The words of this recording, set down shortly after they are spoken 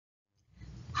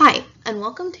Hi, and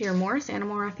welcome to your Morris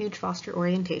Animal Refuge Foster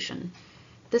Orientation.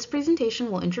 This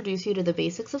presentation will introduce you to the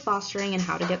basics of fostering and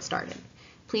how to get started.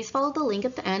 Please follow the link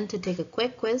at the end to take a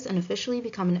quick quiz and officially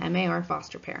become an MAR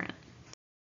foster parent.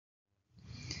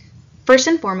 First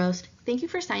and foremost, thank you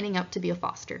for signing up to be a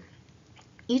foster.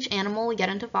 Each animal we get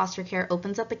into foster care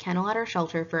opens up a kennel at our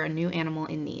shelter for a new animal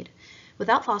in need.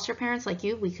 Without foster parents like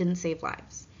you, we couldn't save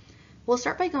lives. We'll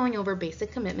start by going over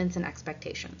basic commitments and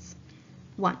expectations.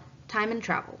 1. Time and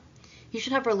travel. You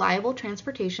should have reliable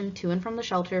transportation to and from the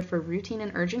shelter for routine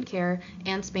and urgent care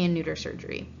and spay and neuter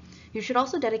surgery. You should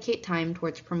also dedicate time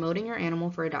towards promoting your animal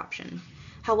for adoption.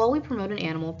 How well we promote an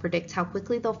animal predicts how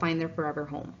quickly they'll find their forever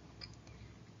home.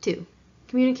 2.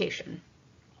 Communication.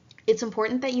 It's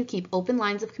important that you keep open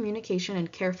lines of communication and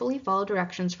carefully follow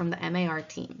directions from the MAR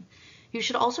team. You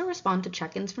should also respond to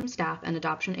check-ins from staff and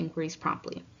adoption inquiries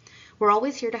promptly. We're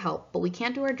always here to help, but we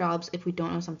can't do our jobs if we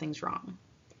don't know something's wrong.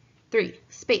 3.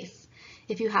 Space.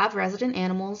 If you have resident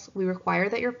animals, we require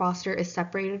that your foster is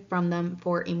separated from them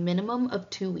for a minimum of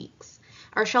 2 weeks.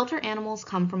 Our shelter animals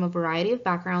come from a variety of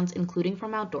backgrounds, including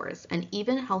from outdoors, and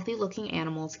even healthy-looking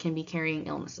animals can be carrying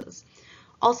illnesses.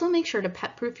 Also, make sure to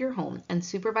pet-proof your home and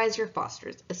supervise your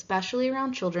fosters, especially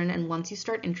around children and once you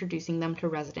start introducing them to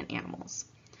resident animals.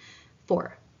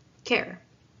 4. Care.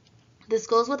 This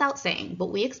goes without saying,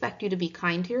 but we expect you to be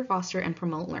kind to your foster and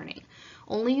promote learning.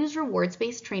 Only use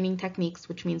rewards-based training techniques,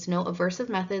 which means no aversive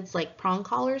methods like prong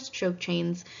collars, choke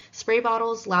chains, spray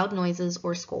bottles, loud noises,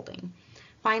 or scolding.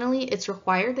 Finally, it's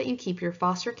required that you keep your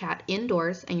foster cat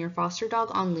indoors and your foster dog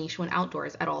on leash when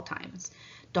outdoors at all times.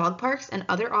 Dog parks and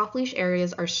other off-leash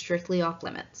areas are strictly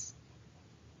off-limits.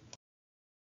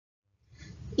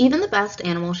 Even the best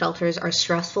animal shelters are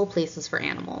stressful places for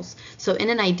animals, so in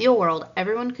an ideal world,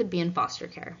 everyone could be in foster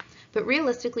care. But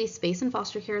realistically, space in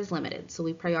foster care is limited, so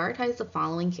we prioritize the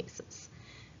following cases.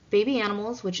 Baby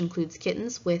animals, which includes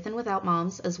kittens with and without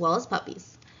moms, as well as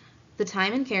puppies. The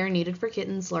time and care needed for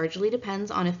kittens largely depends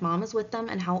on if mom is with them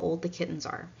and how old the kittens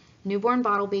are. Newborn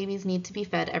bottle babies need to be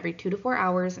fed every 2 to 4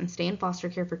 hours and stay in foster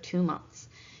care for 2 months.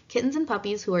 Kittens and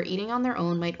puppies who are eating on their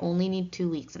own might only need 2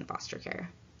 weeks in foster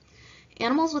care.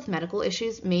 Animals with medical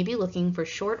issues may be looking for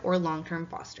short or long-term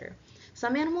foster.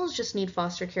 Some animals just need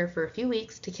foster care for a few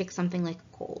weeks to kick something like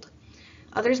a cold.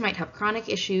 Others might have chronic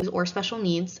issues or special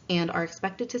needs and are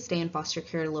expected to stay in foster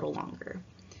care a little longer.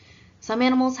 Some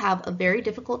animals have a very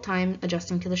difficult time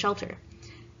adjusting to the shelter.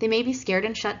 They may be scared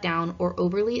and shut down or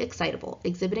overly excitable,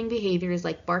 exhibiting behaviors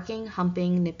like barking,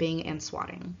 humping, nipping, and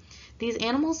swatting. These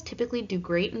animals typically do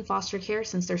great in foster care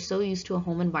since they're so used to a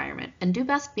home environment and do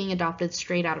best being adopted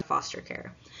straight out of foster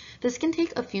care. This can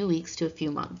take a few weeks to a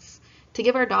few months. To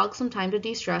give our dogs some time to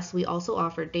de-stress, we also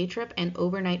offer day trip and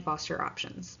overnight foster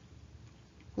options.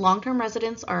 Long-term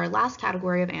residents are our last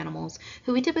category of animals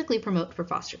who we typically promote for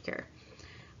foster care.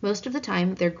 Most of the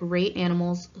time, they're great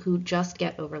animals who just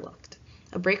get overlooked.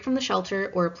 A break from the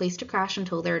shelter or a place to crash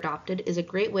until they're adopted is a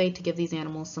great way to give these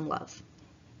animals some love.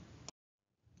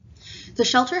 The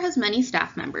shelter has many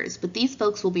staff members, but these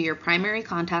folks will be your primary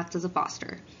contacts as a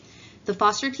foster. The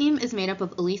foster team is made up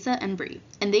of Elisa and Bree,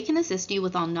 and they can assist you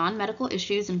with all non-medical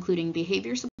issues including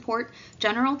behavior support,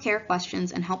 general care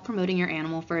questions, and help promoting your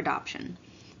animal for adoption.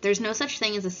 There's no such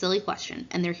thing as a silly question,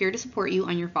 and they're here to support you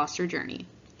on your foster journey.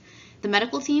 The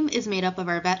medical team is made up of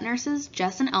our vet nurses,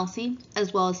 Jess and Elsie,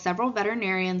 as well as several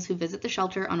veterinarians who visit the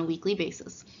shelter on a weekly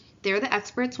basis. They're the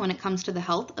experts when it comes to the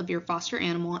health of your foster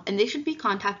animal, and they should be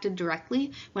contacted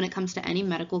directly when it comes to any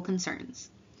medical concerns.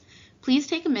 Please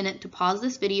take a minute to pause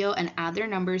this video and add their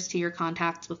numbers to your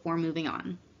contacts before moving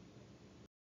on.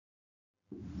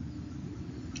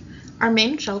 Our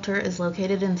main shelter is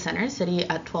located in Center City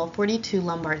at 1242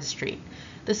 Lombard Street.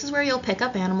 This is where you'll pick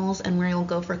up animals and where you'll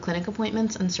go for clinic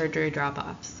appointments and surgery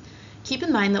drop-offs. Keep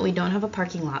in mind that we don't have a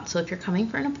parking lot, so if you're coming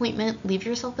for an appointment, leave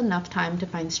yourself enough time to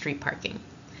find street parking.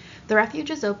 The refuge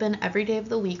is open every day of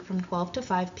the week from 12 to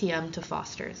 5 p.m. to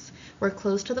fosters. We're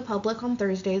closed to the public on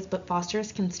Thursdays, but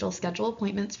fosters can still schedule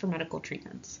appointments for medical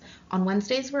treatments. On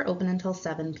Wednesdays, we're open until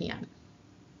 7 p.m.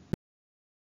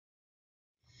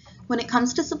 When it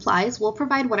comes to supplies, we'll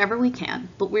provide whatever we can,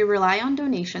 but we rely on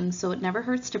donations, so it never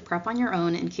hurts to prep on your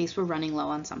own in case we're running low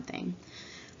on something.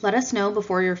 Let us know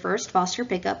before your first foster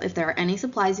pickup if there are any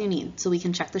supplies you need, so we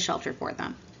can check the shelter for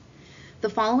them. The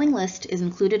following list is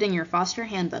included in your foster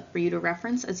handbook for you to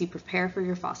reference as you prepare for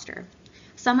your foster.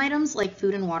 Some items like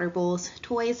food and water bowls,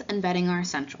 toys, and bedding are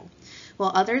essential,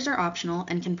 while others are optional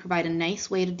and can provide a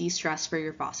nice way to de-stress for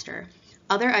your foster.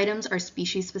 Other items are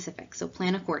species specific, so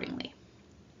plan accordingly.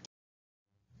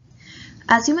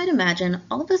 As you might imagine,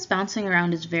 all of this bouncing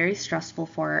around is very stressful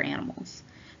for our animals.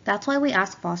 That's why we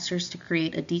ask fosters to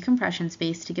create a decompression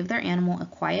space to give their animal a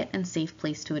quiet and safe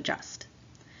place to adjust.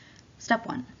 Step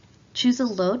 1. Choose a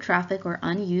low traffic or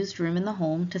unused room in the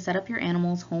home to set up your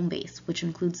animal's home base, which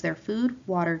includes their food,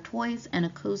 water, toys, and a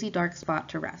cozy dark spot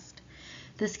to rest.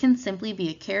 This can simply be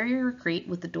a carrier or crate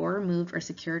with the door removed or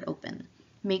secured open.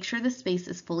 Make sure the space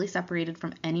is fully separated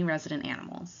from any resident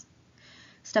animals.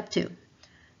 Step 2.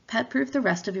 Pet-proof the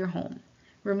rest of your home.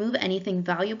 Remove anything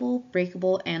valuable,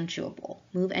 breakable, and chewable.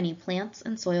 Move any plants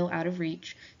and soil out of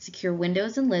reach. Secure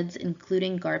windows and lids,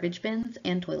 including garbage bins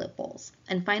and toilet bowls.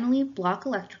 And finally, block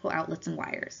electrical outlets and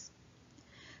wires.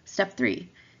 Step 3.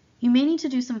 You may need to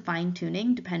do some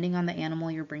fine-tuning depending on the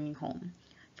animal you're bringing home.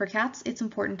 For cats, it's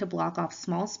important to block off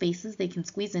small spaces they can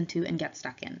squeeze into and get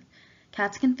stuck in.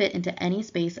 Cats can fit into any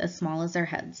space as small as their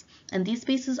heads, and these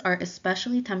spaces are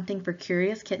especially tempting for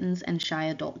curious kittens and shy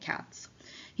adult cats.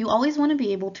 You always want to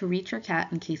be able to reach your cat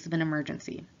in case of an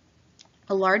emergency.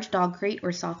 A large dog crate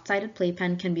or soft-sided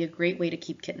playpen can be a great way to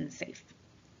keep kittens safe.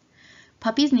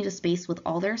 Puppies need a space with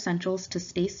all their essentials to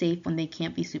stay safe when they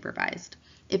can't be supervised.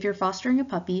 If you're fostering a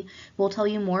puppy, we'll tell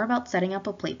you more about setting up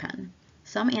a playpen.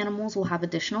 Some animals will have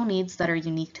additional needs that are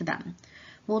unique to them.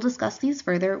 We'll discuss these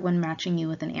further when matching you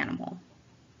with an animal.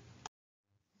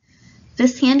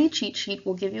 This handy cheat sheet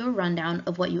will give you a rundown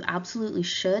of what you absolutely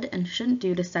should and shouldn't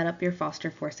do to set up your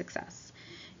foster for success.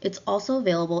 It's also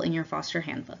available in your foster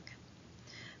handbook.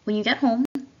 When you get home,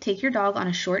 take your dog on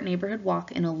a short neighborhood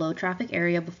walk in a low traffic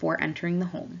area before entering the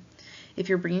home. If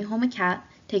you're bringing home a cat,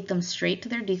 take them straight to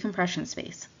their decompression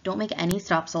space. Don't make any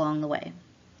stops along the way.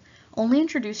 Only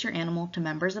introduce your animal to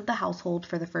members of the household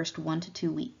for the first 1 to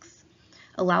 2 weeks.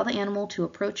 Allow the animal to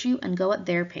approach you and go at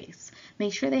their pace.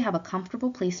 Make sure they have a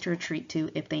comfortable place to retreat to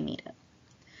if they need it.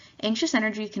 Anxious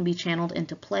energy can be channeled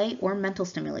into play or mental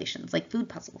stimulations like food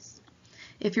puzzles.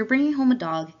 If you're bringing home a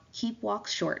dog, keep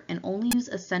walks short and only use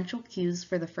essential cues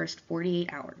for the first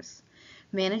 48 hours.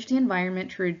 Manage the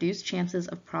environment to reduce chances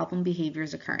of problem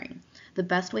behaviors occurring. The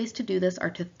best ways to do this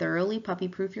are to thoroughly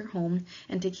puppy-proof your home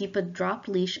and to keep a dropped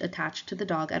leash attached to the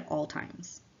dog at all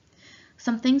times.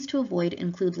 Some things to avoid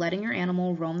include letting your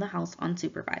animal roam the house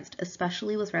unsupervised,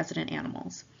 especially with resident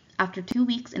animals. After 2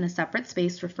 weeks in a separate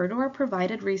space, refer to our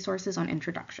provided resources on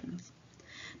introductions.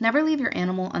 Never leave your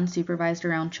animal unsupervised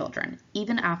around children,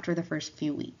 even after the first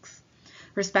few weeks.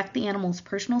 Respect the animal's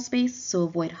personal space, so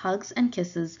avoid hugs and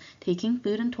kisses, taking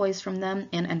food and toys from them,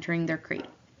 and entering their crate.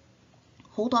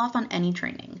 Hold off on any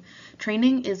training.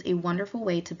 Training is a wonderful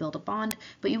way to build a bond,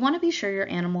 but you want to be sure your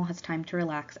animal has time to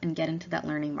relax and get into that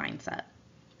learning mindset.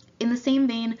 In the same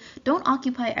vein, don't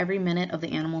occupy every minute of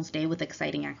the animal's day with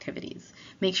exciting activities.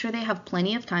 Make sure they have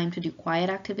plenty of time to do quiet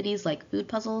activities like food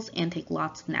puzzles and take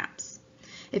lots of naps.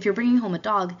 If you're bringing home a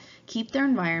dog, keep their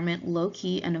environment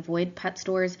low-key and avoid pet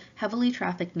stores, heavily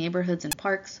trafficked neighborhoods and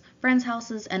parks, friends'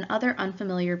 houses, and other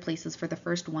unfamiliar places for the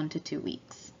first 1 to 2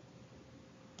 weeks.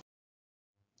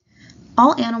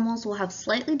 All animals will have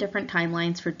slightly different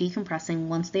timelines for decompressing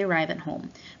once they arrive at home,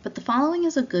 but the following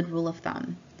is a good rule of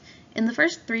thumb. In the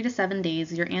first 3 to 7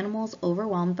 days, your animal is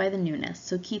overwhelmed by the newness,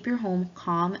 so keep your home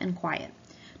calm and quiet.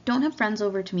 Don't have friends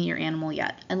over to meet your animal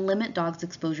yet, and limit dogs'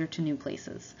 exposure to new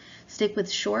places. Stick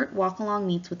with short walk-along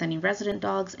meets with any resident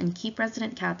dogs, and keep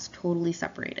resident cats totally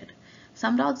separated.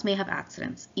 Some dogs may have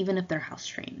accidents, even if they're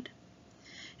house-trained.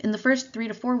 In the first 3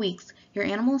 to 4 weeks, your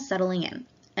animal is settling in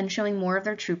and showing more of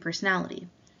their true personality.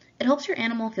 It helps your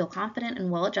animal feel confident and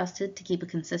well-adjusted to keep a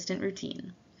consistent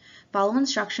routine. Follow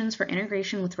instructions for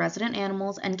integration with resident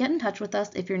animals and get in touch with us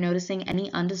if you're noticing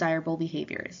any undesirable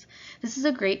behaviors. This is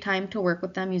a great time to work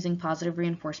with them using positive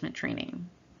reinforcement training.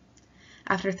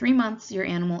 After 3 months, your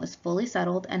animal is fully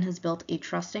settled and has built a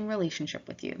trusting relationship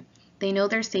with you. They know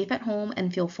they're safe at home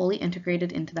and feel fully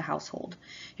integrated into the household.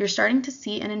 You're starting to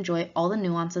see and enjoy all the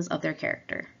nuances of their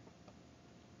character.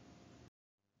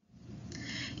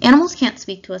 Animals can't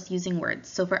speak to us using words,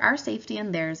 so for our safety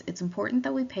and theirs, it's important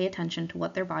that we pay attention to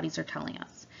what their bodies are telling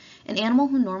us. An animal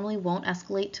who normally won't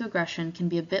escalate to aggression can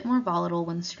be a bit more volatile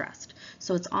when stressed,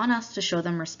 so it's on us to show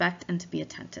them respect and to be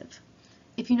attentive.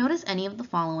 If you notice any of the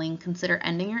following, consider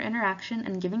ending your interaction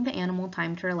and giving the animal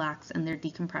time to relax in their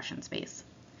decompression space.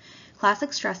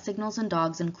 Classic stress signals in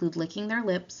dogs include licking their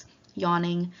lips,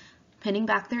 yawning, pinning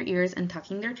back their ears and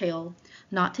tucking their tail,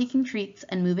 not taking treats,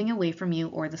 and moving away from you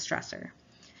or the stressor.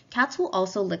 Cats will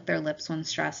also lick their lips when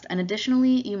stressed, and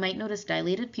additionally, you might notice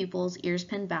dilated pupils, ears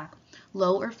pinned back,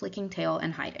 low or flicking tail,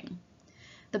 and hiding.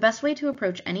 The best way to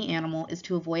approach any animal is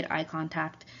to avoid eye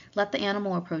contact, let the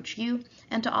animal approach you,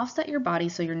 and to offset your body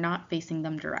so you're not facing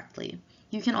them directly.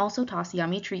 You can also toss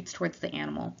yummy treats towards the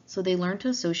animal, so they learn to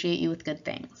associate you with good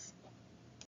things.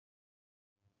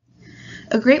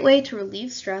 A great way to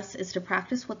relieve stress is to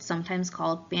practice what's sometimes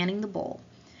called banning the bowl.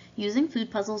 Using food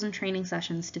puzzles and training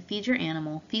sessions to feed your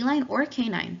animal, feline or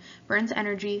canine, burns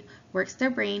energy, works their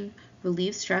brain,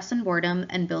 relieves stress and boredom,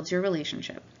 and builds your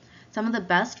relationship. Some of the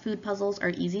best food puzzles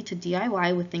are easy to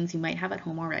DIY with things you might have at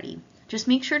home already. Just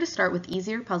make sure to start with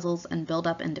easier puzzles and build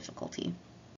up in difficulty.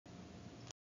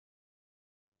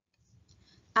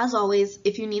 As always,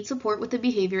 if you need support with a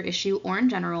behavior issue or in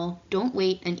general, don't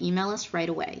wait and email us right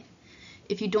away.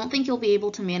 If you don't think you'll be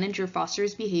able to manage your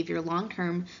foster's behavior long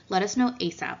term, let us know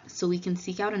ASAP so we can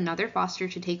seek out another foster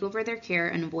to take over their care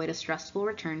and avoid a stressful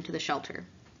return to the shelter.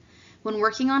 When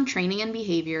working on training and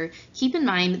behavior, keep in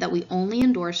mind that we only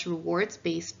endorse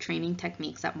rewards-based training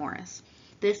techniques at Morris.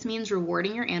 This means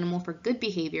rewarding your animal for good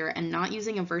behavior and not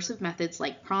using aversive methods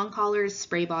like prong collars,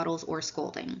 spray bottles, or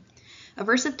scolding.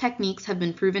 Aversive techniques have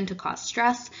been proven to cause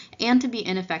stress and to be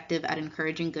ineffective at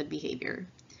encouraging good behavior.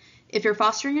 If you're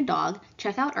fostering a dog,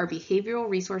 check out our behavioral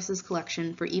resources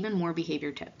collection for even more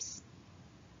behavior tips.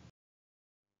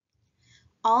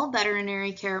 All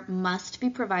veterinary care must be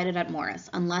provided at Morris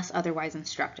unless otherwise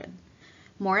instructed.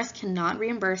 Morris cannot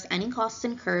reimburse any costs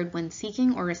incurred when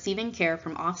seeking or receiving care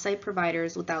from off-site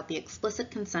providers without the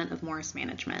explicit consent of Morris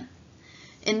management.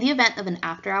 In the event of an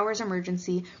after-hours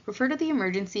emergency, refer to the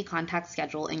emergency contact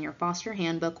schedule in your foster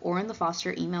handbook or in the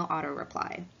foster email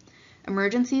auto-reply.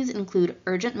 Emergencies include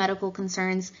urgent medical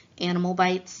concerns, animal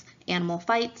bites, animal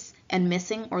fights, and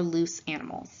missing or loose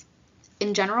animals.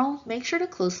 In general, make sure to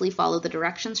closely follow the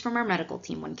directions from our medical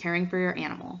team when caring for your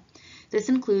animal. This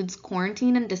includes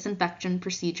quarantine and disinfection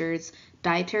procedures,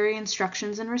 dietary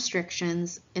instructions and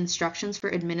restrictions, instructions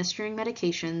for administering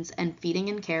medications, and feeding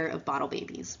and care of bottle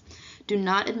babies. Do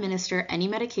not administer any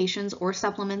medications or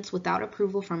supplements without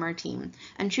approval from our team,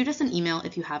 and shoot us an email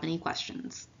if you have any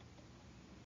questions.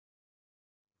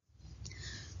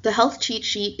 The health cheat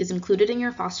sheet is included in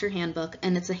your foster handbook,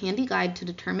 and it's a handy guide to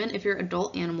determine if your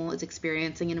adult animal is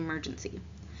experiencing an emergency.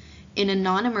 In a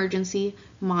non-emergency,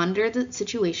 monitor the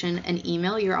situation and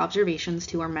email your observations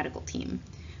to our medical team.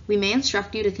 We may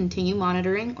instruct you to continue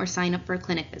monitoring or sign up for a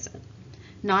clinic visit.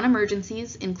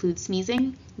 Non-emergencies include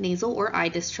sneezing, nasal or eye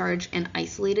discharge, and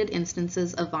isolated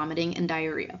instances of vomiting and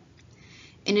diarrhea.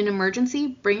 In an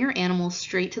emergency, bring your animal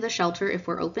straight to the shelter if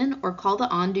we're open, or call the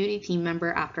on-duty team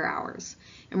member after hours.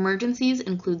 Emergencies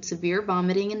include severe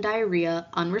vomiting and diarrhea,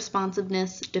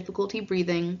 unresponsiveness, difficulty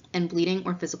breathing, and bleeding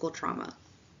or physical trauma.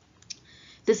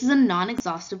 This is a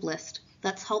non-exhaustive list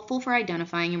that's helpful for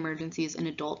identifying emergencies in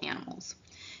adult animals.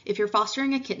 If you're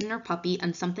fostering a kitten or puppy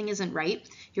and something isn't right,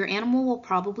 your animal will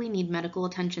probably need medical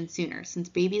attention sooner since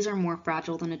babies are more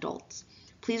fragile than adults.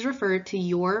 Please refer to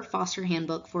your foster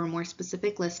handbook for a more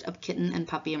specific list of kitten and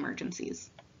puppy emergencies.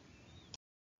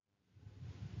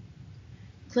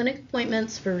 Clinic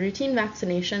appointments for routine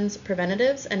vaccinations,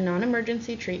 preventatives, and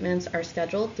non-emergency treatments are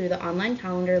scheduled through the online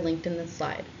calendar linked in this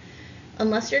slide.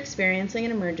 Unless you're experiencing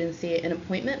an emergency, an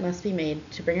appointment must be made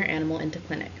to bring your animal into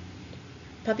clinic.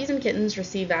 Puppies and kittens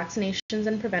receive vaccinations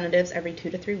and preventatives every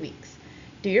 2 to 3 weeks.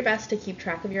 Do your best to keep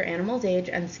track of your animal's age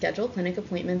and schedule clinic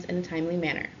appointments in a timely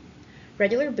manner.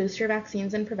 Regular booster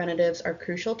vaccines and preventatives are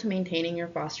crucial to maintaining your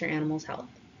foster animal's health.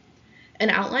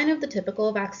 An outline of the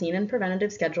typical vaccine and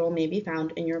preventative schedule may be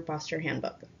found in your foster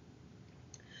handbook.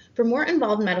 For more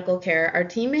involved medical care, our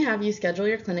team may have you schedule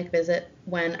your clinic visit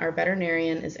when our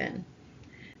veterinarian is in.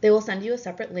 They will send you a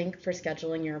separate link for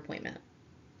scheduling your appointment.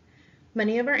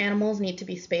 Many of our animals need to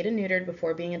be spayed and neutered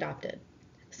before being adopted.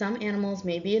 Some animals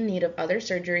may be in need of other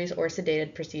surgeries or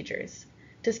sedated procedures.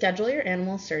 To schedule your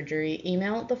animal's surgery,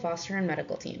 email the foster and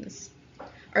medical teams.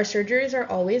 Our surgeries are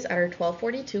always at our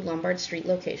 1242 Lombard Street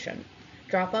location.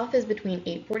 Drop-off is between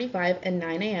 8:45 and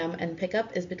 9 a.m. and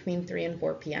pickup is between 3 and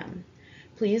 4 p.m.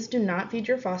 Please do not feed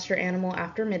your foster animal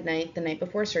after midnight the night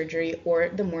before surgery or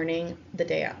the morning the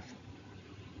day of.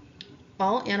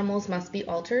 All animals must be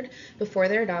altered before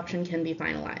their adoption can be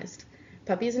finalized.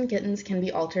 Puppies and kittens can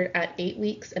be altered at 8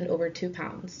 weeks and over 2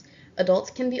 pounds.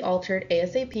 Adults can be altered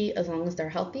ASAP as long as they're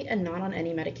healthy and not on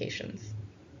any medications.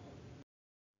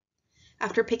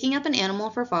 After picking up an animal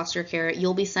for foster care,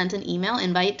 you'll be sent an email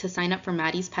invite to sign up for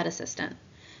Maddie's Pet Assistant.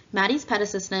 Maddie's Pet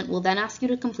Assistant will then ask you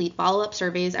to complete follow-up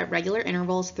surveys at regular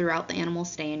intervals throughout the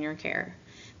animal's stay in your care.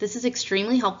 This is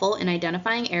extremely helpful in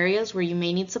identifying areas where you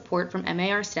may need support from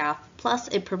MAR staff, plus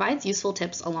it provides useful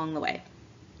tips along the way.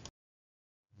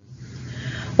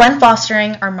 When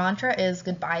fostering, our mantra is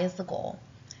goodbye is the goal.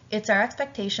 It's our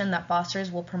expectation that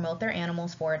fosters will promote their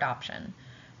animals for adoption.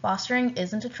 Fostering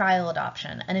isn't a trial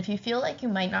adoption, and if you feel like you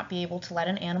might not be able to let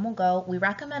an animal go, we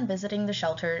recommend visiting the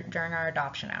shelter during our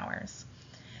adoption hours.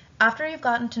 After you've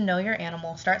gotten to know your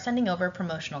animal, start sending over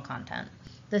promotional content.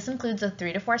 This includes a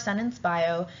 3 to 4 sentence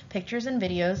bio, pictures and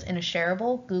videos in a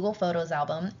shareable Google Photos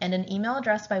album, and an email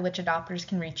address by which adopters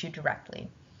can reach you directly.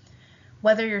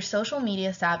 Whether you're social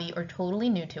media savvy or totally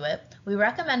new to it, we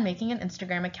recommend making an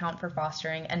Instagram account for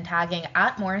fostering and tagging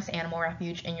 @Morris Animal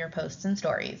Refuge in your posts and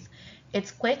stories.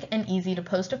 It's quick and easy to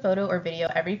post a photo or video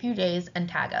every few days and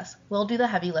tag us. We'll do the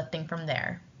heavy lifting from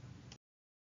there.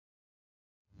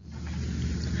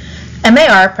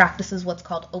 MAR practices what's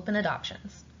called open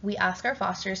adoptions. We ask our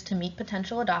fosters to meet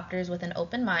potential adopters with an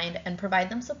open mind and provide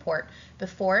them support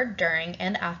before, during,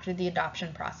 and after the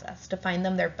adoption process to find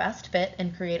them their best fit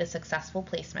and create a successful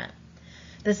placement.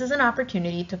 This is an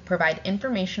opportunity to provide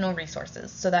informational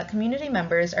resources so that community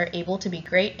members are able to be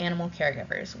great animal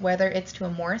caregivers, whether it's to a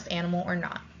Morris animal or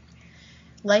not.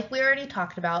 Like we already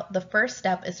talked about, the first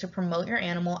step is to promote your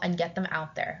animal and get them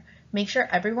out there. Make sure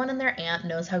everyone and their aunt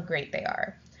knows how great they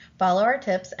are. Follow our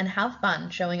tips and have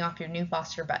fun showing off your new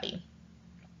foster buddy.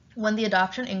 When the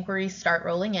adoption inquiries start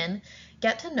rolling in,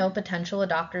 get to know potential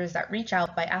adopters that reach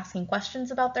out by asking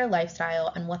questions about their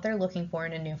lifestyle and what they're looking for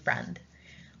in a new friend.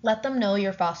 Let them know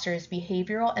your foster's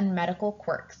behavioral and medical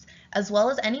quirks, as well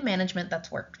as any management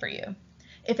that's worked for you.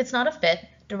 If it's not a fit,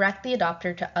 direct the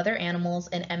adopter to other animals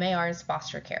in MAR's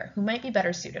foster care who might be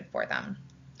better suited for them.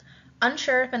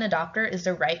 Unsure if an adopter is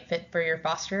the right fit for your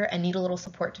foster and need a little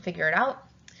support to figure it out?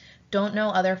 Don't know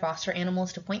other foster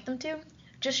animals to point them to?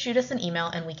 Just shoot us an email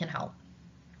and we can help.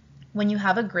 When you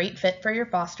have a great fit for your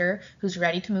foster who's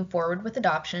ready to move forward with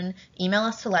adoption, email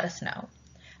us to let us know.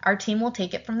 Our team will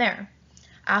take it from there.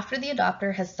 After the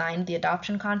adopter has signed the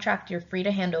adoption contract, you're free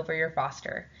to hand over your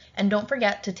foster. And don't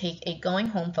forget to take a going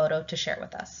home photo to share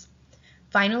with us.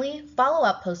 Finally, follow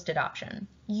up post-adoption.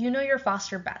 You know your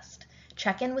foster best.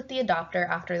 Check in with the adopter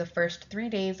after the first 3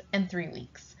 days and 3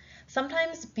 weeks.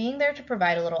 Sometimes being there to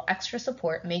provide a little extra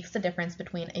support makes the difference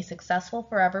between a successful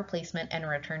forever placement and a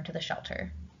return to the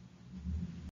shelter.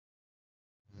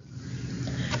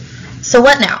 So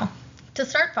what now? To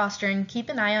start fostering, keep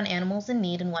an eye on animals in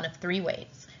need in one of 3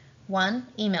 ways. 1.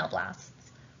 Email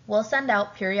blasts. We'll send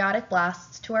out periodic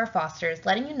blasts to our fosters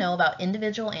letting you know about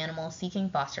individual animals seeking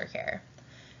foster care.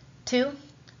 2.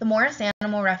 The Morris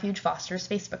Animal Refuge Fosters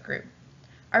Facebook group.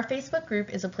 Our Facebook group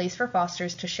is a place for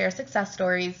fosters to share success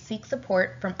stories, seek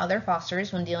support from other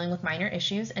fosters when dealing with minor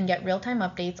issues, and get real-time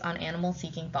updates on animals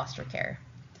seeking foster care.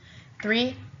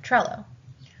 3. Trello.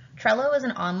 Trello is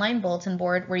an online bulletin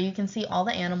board where you can see all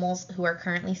the animals who are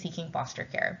currently seeking foster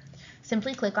care.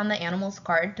 Simply click on the animal's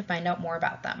card to find out more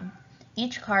about them.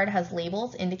 Each card has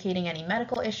labels indicating any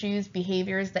medical issues,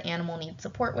 behaviors the animal needs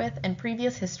support with, and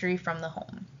previous history from the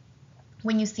home.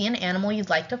 When you see an animal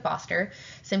you'd like to foster,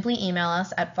 simply email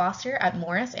us at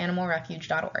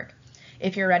foster@morrisanimalrefuge.org.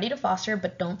 If you're ready to foster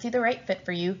but don't see the right fit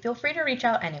for you, feel free to reach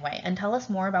out anyway and tell us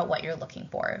more about what you're looking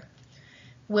for.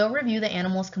 We'll review the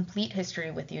animal's complete history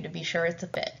with you to be sure it's a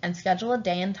fit and schedule a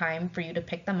day and time for you to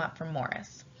pick them up from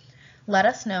Morris. Let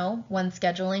us know when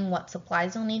scheduling what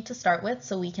supplies you'll need to start with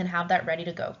so we can have that ready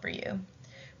to go for you.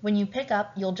 When you pick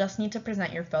up, you'll just need to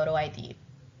present your photo ID.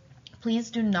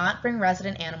 Please do not bring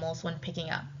resident animals when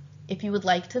picking up. If you would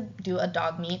like to do a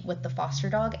dog meet with the foster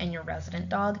dog and your resident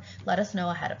dog, let us know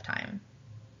ahead of time.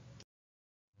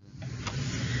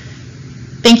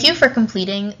 Thank you for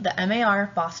completing the MAR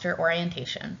Foster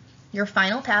Orientation. Your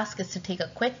final task is to take a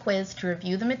quick quiz to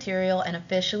review the material and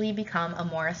officially become a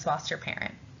Morris foster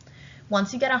parent.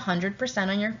 Once you get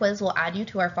 100% on your quiz, we'll add you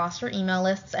to our foster email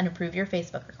lists and approve your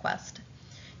Facebook request.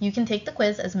 You can take the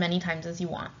quiz as many times as you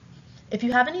want. If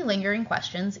you have any lingering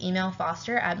questions, email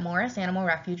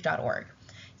foster@morrisanimalrefuge.org.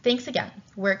 Thanks again.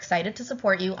 We're excited to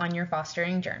support you on your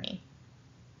fostering journey.